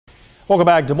Welcome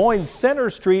back. Des Moines Center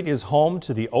Street is home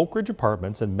to the Oak Ridge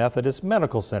Apartments and Methodist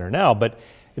Medical Center now, but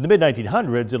in the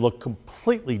mid-1900s, it looked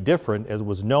completely different as it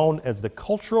was known as the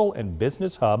cultural and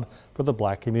business hub for the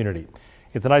black community.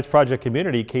 In tonight's Project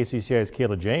Community, KCCI's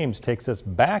Kayla James takes us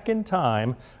back in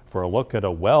time for a look at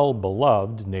a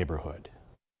well-beloved neighborhood.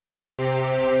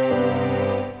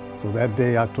 So that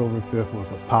day, October 5th,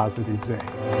 was a positive day.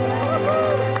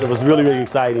 It was really, really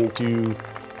exciting to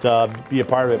be a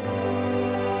part of it.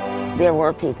 There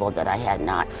were people that I had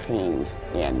not seen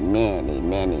in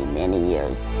many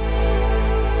years.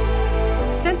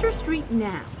 Center Street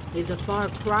now is a far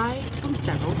cry from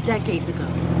several decades ago.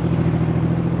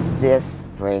 This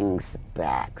brings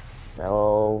back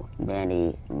so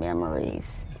many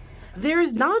memories. There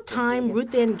is not a time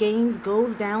Ruth Ann Gaines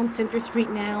goes down Center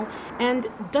Street now and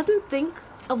doesn't think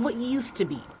of what used to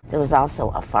be. There was also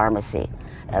a pharmacy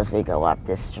as we go up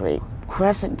this street.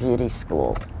 Crescent Beauty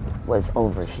School was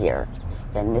over here,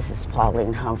 and Mrs.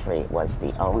 Pauline Humphrey was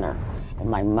the owner. And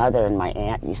my mother and my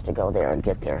aunt used to go there and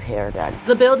get their hair done.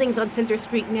 The buildings on Center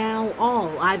Street now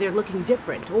all either looking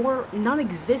different or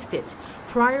non-existent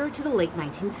prior to the late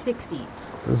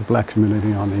 1960s. There's a black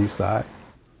community on the east side,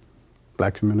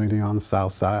 black community on the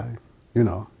south side, you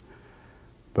know,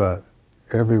 but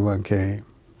everyone came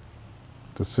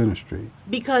to Center Street.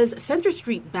 Because Center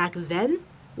Street back then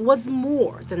was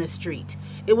more than a street.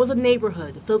 It was a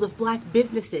neighborhood filled with black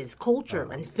businesses,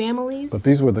 culture, and families. But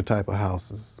these were the type of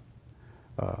houses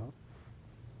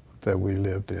that we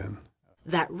lived in.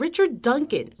 That Richard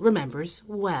Duncan remembers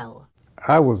well.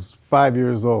 I was 5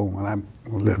 years old when I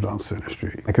lived on Center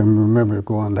Street. I can remember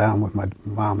going down with my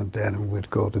mom and dad, and we'd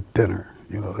go to dinner,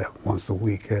 you know, that once a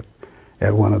week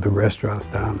at one of the restaurants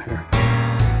down there.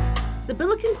 The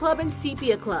Billiken Club and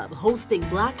Sepia Club, hosting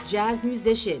black jazz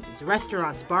musicians,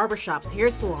 restaurants, barbershops, hair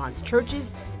salons,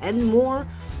 churches, and more,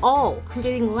 all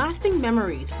creating lasting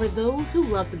memories for those who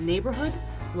loved the neighborhood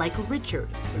like Richard.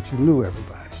 But you knew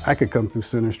everybody. I could come through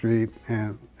Center Street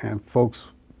and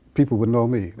people would know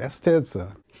me. That's Ted's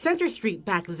son. Center Street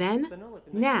back then,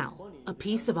 now a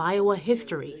piece of Iowa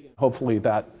history. Hopefully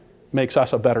that makes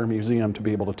us a better museum to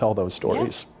be able to tell those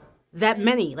stories. That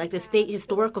many, like the State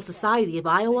Historical Society of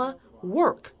Iowa,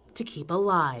 work to keep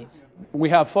alive. We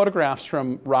have photographs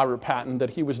from Robert Patton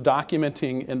that he was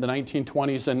documenting in the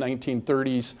 1920s and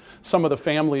 1930s some of the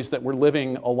families that were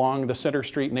living along the Center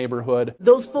Street neighborhood.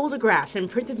 Those photographs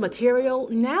and printed material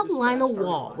now line a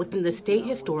wall within the State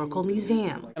Historical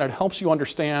Museum. And it helps you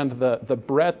understand the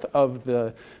breadth of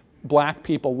the black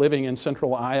people living in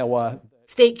central Iowa.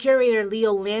 State Curator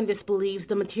Leo Landis believes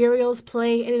the materials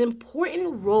play an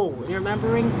important role in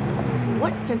remembering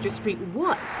what Center Street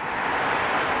was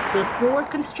before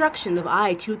construction of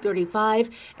I-235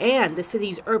 and the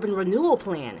city's urban renewal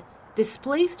plan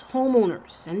displaced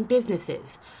homeowners and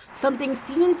businesses, something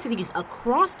seen in cities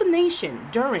across the nation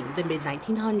during the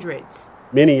mid-1900s.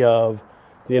 Many of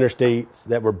the interstates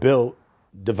that were built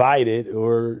divided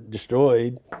or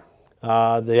destroyed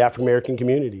the African-American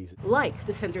communities. Like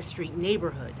the Center Street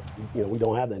neighborhood. You know, we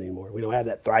don't have that anymore. We don't have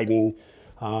that thriving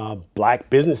black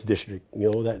business district,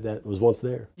 you know, that was once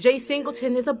there. Jay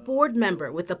Singleton is a board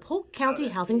member with the Polk County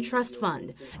Housing Trust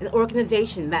Fund, an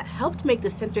organization that helped make the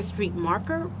Center Street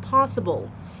marker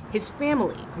possible. His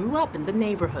family grew up in the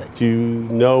neighborhood. To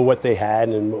know what they had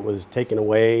and what was taken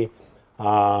away,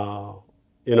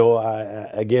 you know,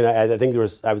 I think there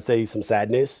was, I would say, some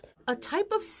sadness. A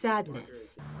type of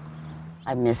sadness.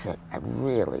 I miss it. I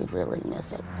really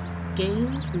miss it.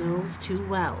 Gaines knows too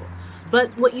well. But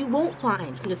what you won't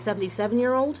find from the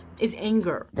 77-year-old is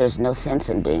anger. There's no sense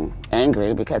in being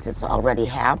angry because it's already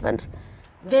happened.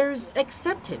 There's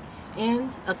acceptance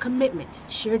and a commitment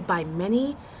shared by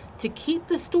many to keep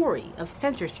the story of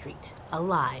Center Street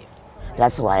alive.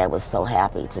 That's why I was so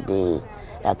happy to be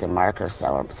at the marker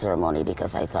ceremony,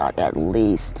 because I thought at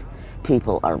least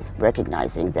people are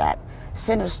recognizing that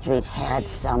Center Street had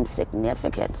some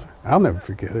significance. I'll never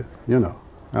forget it, you know.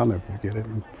 I'll never forget it.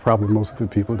 And probably most of the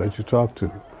people that you talk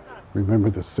to remember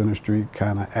the Center Street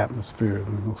kind of atmosphere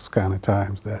and those kind of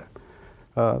times that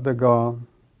they're gone,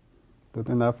 but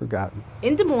they're not forgotten.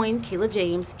 In Des Moines, Kayla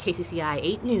James, KCCI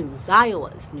 8 News,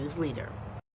 Iowa's news leader.